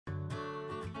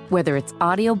Whether it's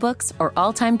audiobooks or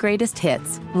all-time greatest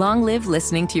hits, long live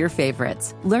listening to your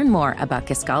favorites. Learn more about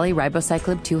Kisqali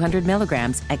Ribociclib 200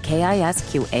 milligrams at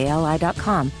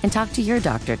KISQALI.com and talk to your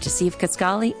doctor to see if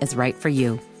Kisqali is right for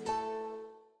you.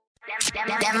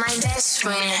 That my best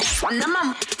friend.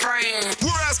 My friend. We're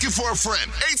asking for a friend.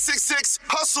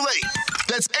 866-HUSTLE-8.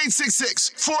 That's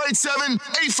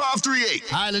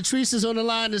 866-487-8538. All right, Latrice is on the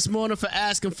line this morning for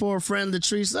asking for a friend.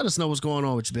 Latrice, let us know what's going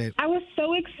on with you, babe. I was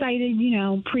so excited,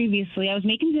 previously. I was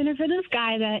making dinner for this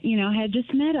guy that, had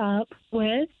just met up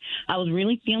with. I was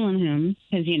really feeling him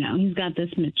because, he's got this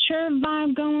mature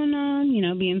vibe going on,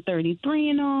 being 33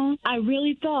 and all. I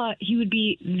really thought he would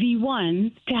be the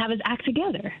one to have his act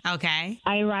together. Okay.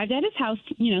 I arrived at his house,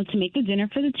 to make the dinner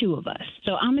for the two of us.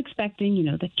 So I'm expecting,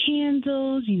 the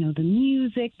candles, the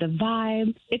music, the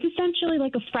vibe. It's essentially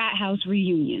like a frat house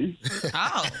reunion.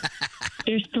 Oh.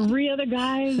 There's 3 other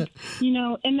guys,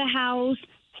 in the house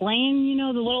playing, the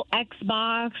little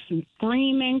Xbox,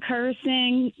 screaming,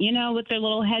 cursing, with their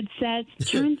little headsets.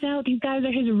 Turns out these guys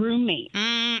are his roommate.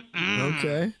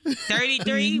 Okay.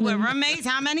 33 with roommates?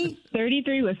 How many?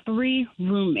 33 with 3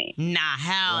 roommates. Nah,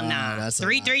 hell nah. That's a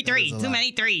 3, lot. 3, 3. That is a Too lot.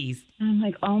 many threes. I'm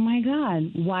like, oh my God,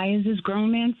 why is this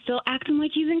grown man still acting like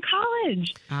he's in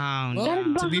college? Oh, Well,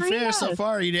 no. to be behind fair, so us.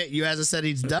 far, you hasn't said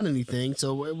he's done anything.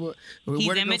 So where He's to go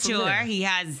from immature. there? He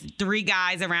has 3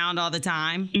 guys around all the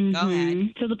time. Go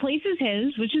ahead. So the place is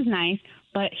his, which is nice,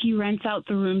 but he rents out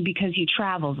the room because he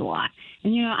travels a lot.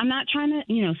 And, I'm not trying to,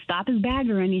 stop his bag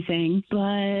or anything, but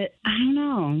I don't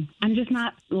know. I'm just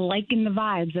not liking the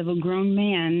vibes of a grown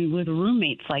man with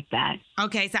roommates like that.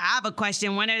 Okay, so I have a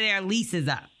question. When are their leases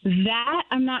up? That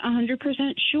I'm not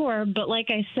 100% sure, but like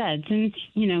I said, since,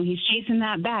 he's chasing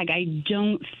that bag, I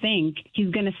don't think he's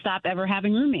going to stop ever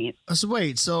having roommates. So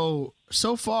wait, so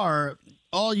far,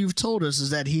 all you've told us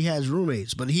is that he has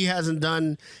roommates, but he hasn't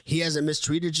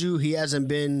mistreated you. He hasn't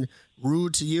been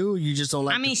rude to you. You just don't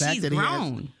like the fact she's that he has.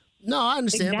 grown. No, I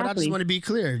understand, but I just Exactly. want to be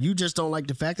clear. You just don't like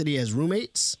the fact that he has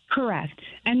roommates? Correct.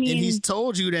 I mean, And he's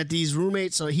told you that these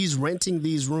roommates, so he's renting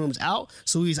these rooms out,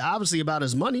 so he's obviously about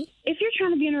his money. if you're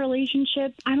trying to be in a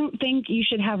relationship, I don't think you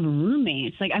should have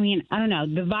roommates. I don't know.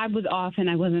 The vibe was off and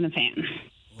I wasn't a fan.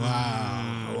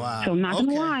 Wow. So I'm not going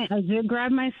to lie. I did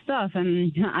grab my stuff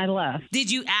and I left.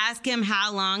 Did you ask him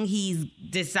how long he's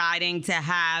deciding to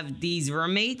have these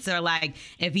roommates, or like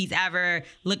if he's ever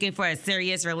looking for a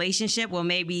serious relationship? Well,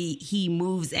 maybe he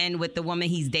moves in with the woman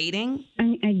he's dating.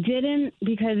 I didn't,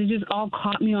 because it just all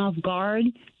caught me off guard.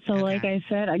 So like I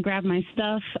said, I grabbed my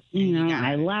stuff,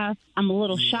 I left. I'm a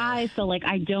little shy, so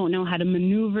I don't know how to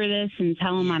maneuver this and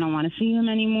tell him I don't want to see him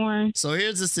anymore. So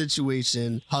here's the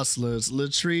situation, hustlers.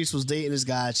 Latrice was dating this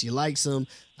guy. She likes him.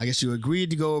 I guess you agreed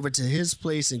to go over to his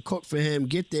place and cook for him,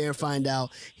 get there and find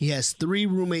out he has 3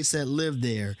 roommates that live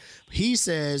there. He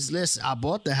says, listen, I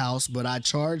bought the house, but I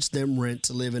charged them rent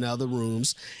to live in other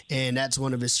rooms, and that's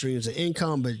one of his streams of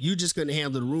income, but you just couldn't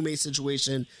handle the roommate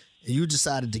situation, and you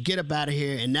decided to get up out of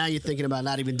here, and now you're thinking about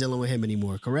not even dealing with him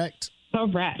anymore, correct?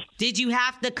 Correct. Did you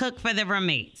have to cook for the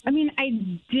roommates? I mean, I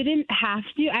didn't have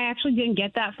to. I actually didn't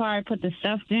get that far. I put the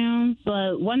stuff down.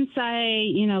 But once I,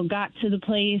 got to the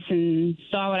place and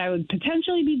saw what I would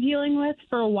potentially be dealing with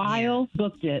for a while,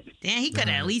 booked it. Damn, he could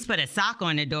have at least put a sock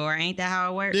on the door. Ain't that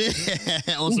how it works?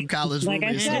 Yeah, on some college Like I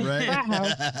roommates, said, right? frat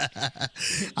house.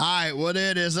 All right, well,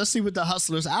 there it is. Let's see what the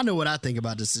hustlers, I know what I think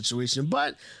about this situation,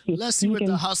 but let's see what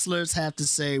the hustlers have to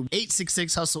say.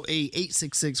 866-HUSTLE-8,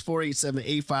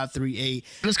 866-487-8538.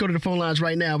 Let's go to the phone lines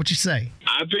right now. What you say?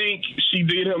 I think she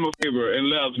did him a favor and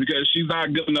left because she's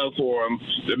not good enough for him.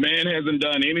 The man hasn't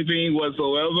done anything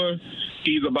whatsoever.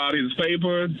 He's about his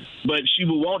paper, but she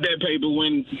will want that paper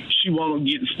when she won't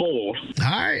get spoiled.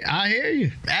 All right, I hear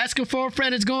you. Asking for a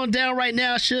friend is going down right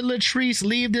now. Should Latrice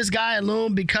leave this guy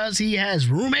alone because he has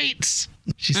roommates?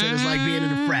 She said it's like being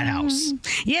in a frat house.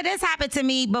 Yeah, this happened to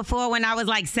me before when I was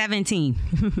like 17.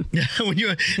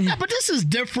 But this is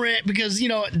different because,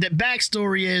 the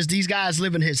backstory is these guys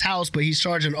live in his house, but he's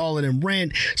charging all of them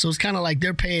rent. So it's kind of like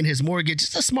they're paying his mortgage.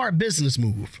 It's a smart business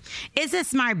move. It's a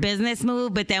smart business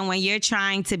move, but then when you're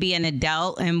trying to be an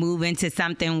adult and move into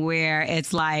something where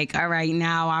it's like, all right,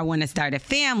 now I want to start a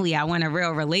family, I want a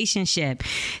real relationship,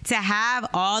 to have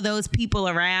all those people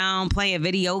around playing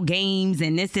video games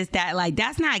and this, that, like,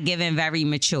 that's not giving very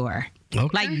mature. Okay.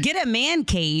 Like, get a man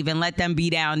cave and let them be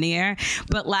down there.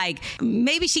 But,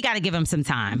 maybe she got to give him some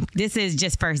time. This is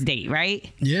just first date,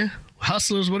 right? Yeah.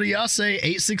 Hustlers, what do y'all say?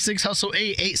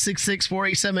 866-HUSTLE-8,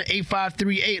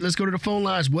 866-487-8538. Let's go to the phone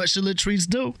lines. What should Latrice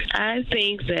do? I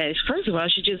think that, first of all,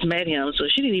 she just met him, so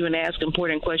she didn't even ask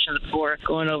important questions before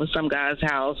going over some guy's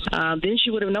house. Then she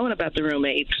would have known about the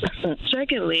roommates.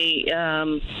 Secondly,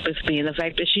 with being the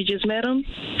fact that she just met him,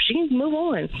 she can move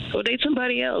on. Go date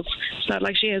somebody else. It's not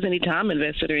like she has any time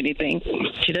invested or anything.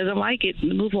 She doesn't like it.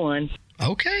 Move on.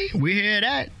 Okay, we hear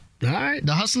that. All right,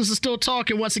 the Hustlers are still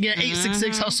talking. Once again,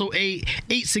 866-HUSTLE-8,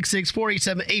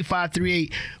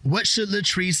 866-487-8538. What should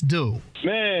Latrice do?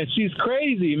 Man, she's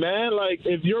crazy, man. Like,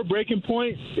 if your breaking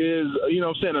point is,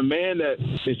 a man that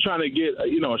is trying to get,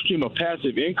 a stream of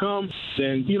passive income,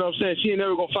 then, she ain't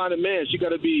never going to find a man. She got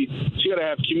to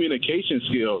have communication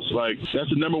skills. Like, that's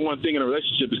the number one thing in a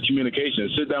relationship is communication.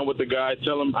 Sit down with the guy,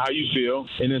 tell him how you feel,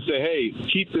 and then say, hey,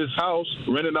 keep this house,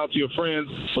 rent it out to your friends,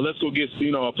 but let's go get,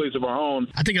 a place of our own.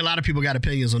 I think a lot of people got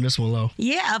opinions on this one, Lo.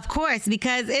 Yeah, of course,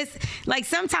 because it's like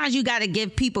sometimes you got to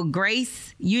give people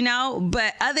grace,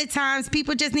 but other times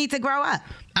people just need to grow up.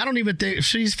 I don't even think I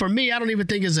don't even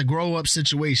think it's a grow up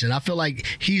situation. I feel like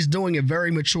he's doing a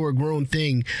very mature, grown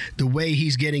thing the way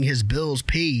he's getting his bills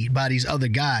paid by these other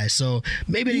guys. So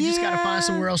maybe they just got to find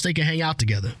somewhere else they can hang out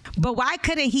together. But why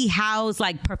couldn't he house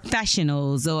like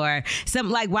professionals or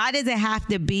why does it have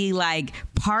to be like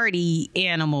party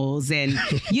animals? And,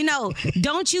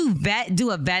 don't you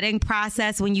do a vetting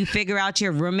process when you figure out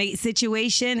your roommate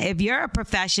situation? If you're a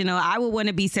professional, I would want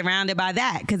to be surrounded by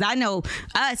that because I know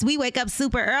we wake up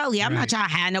super early. I'm not trying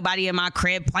to have nobody in my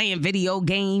crib playing video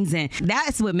games, and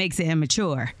that's what makes it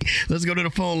immature. Let's go to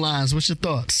the phone lines. What's your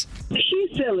thoughts?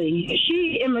 She's silly.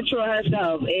 She immature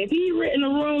herself. If he renting the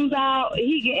rooms out,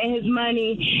 he getting his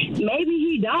money. Maybe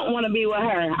he don't want to be with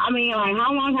her. I mean, like,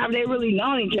 how long have they really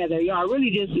known each other? Y'all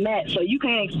really just met, so you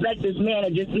can't expect this man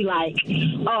to just be like,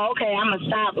 oh, okay, I'm gonna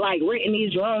stop like renting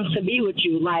these rooms to be with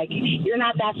you. Like, you're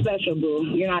not that special,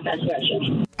 boo. You're not that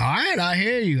special. All right, I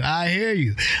hear you.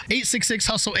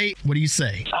 866-HUSTLE-8. What do you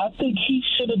say? I think he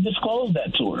should have disclosed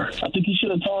that to her. I think he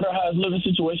should have told her how his living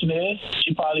situation is.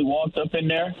 She probably walked up in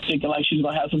there thinking like she's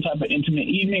going to have some type of intimate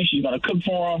evening. She's going to cook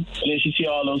for him. And then she see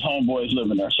all those homeboys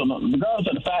living there. So regardless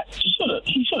of the fact, he should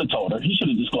have told her. He should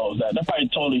have disclosed that. That probably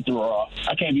totally threw her off.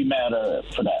 I can't be mad at her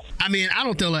for that. I mean, I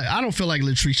don't feel like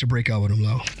Latrice should break up with him,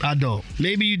 though. I don't.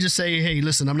 Maybe you just say, hey,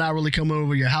 listen, I'm not really coming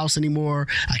over your house anymore.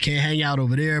 I can't hang out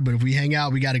over there. But if we hang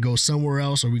out, we got to go somewhere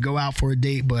else, or we go out for a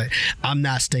date, but I'm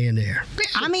not staying there.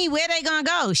 I mean, where they gonna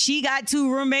go? She got 2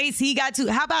 roommates, he got 2.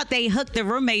 How about they hook the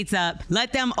roommates up,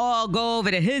 let them all go over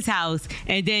to his house,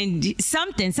 and then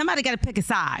somebody got to pick a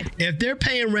side. If they're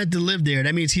paying rent to live there,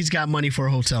 that means he's got money for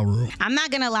a hotel room. I'm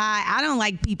not gonna lie, I don't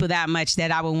like people that much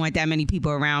that I would want that many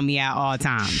people around me at all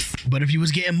times. But if he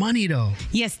was getting money, though?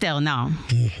 Yeah, still, no. All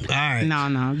right.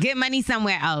 No. Get money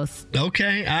somewhere else.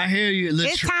 Okay, I hear you.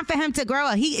 It's time for him to grow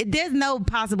up. There's no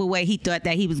possible way he thought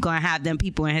that he was going to have them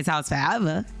people in his house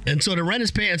forever. And so the rent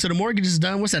is paid, and so the mortgage is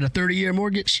done. What's that, a 30-year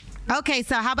mortgage? Okay,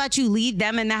 so how about you leave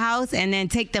them in the house and then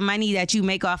take the money that you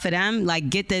make off of them, like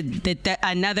get the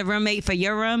another roommate for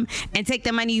your room, and take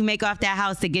the money you make off that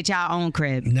house to get your own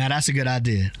crib. Now, that's a good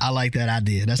idea. I like that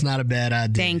idea. That's not a bad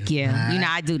idea. Thank you. Right.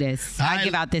 I do this. I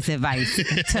give out this advice.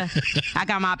 I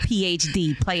got my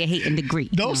PhD, player hating degree.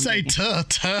 Don't say tuh.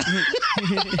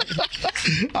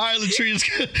 All right,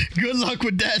 Latrice, good luck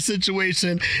with that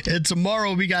situation. And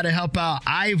tomorrow we got to help out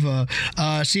Iva.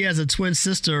 She has a twin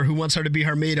sister who wants her to be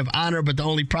her maid of honor, but the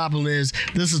only problem is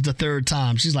this is the 3rd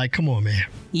time. She's like, come on, man.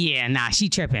 Yeah, nah, she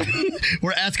tripping.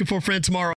 We're asking for a friend tomorrow.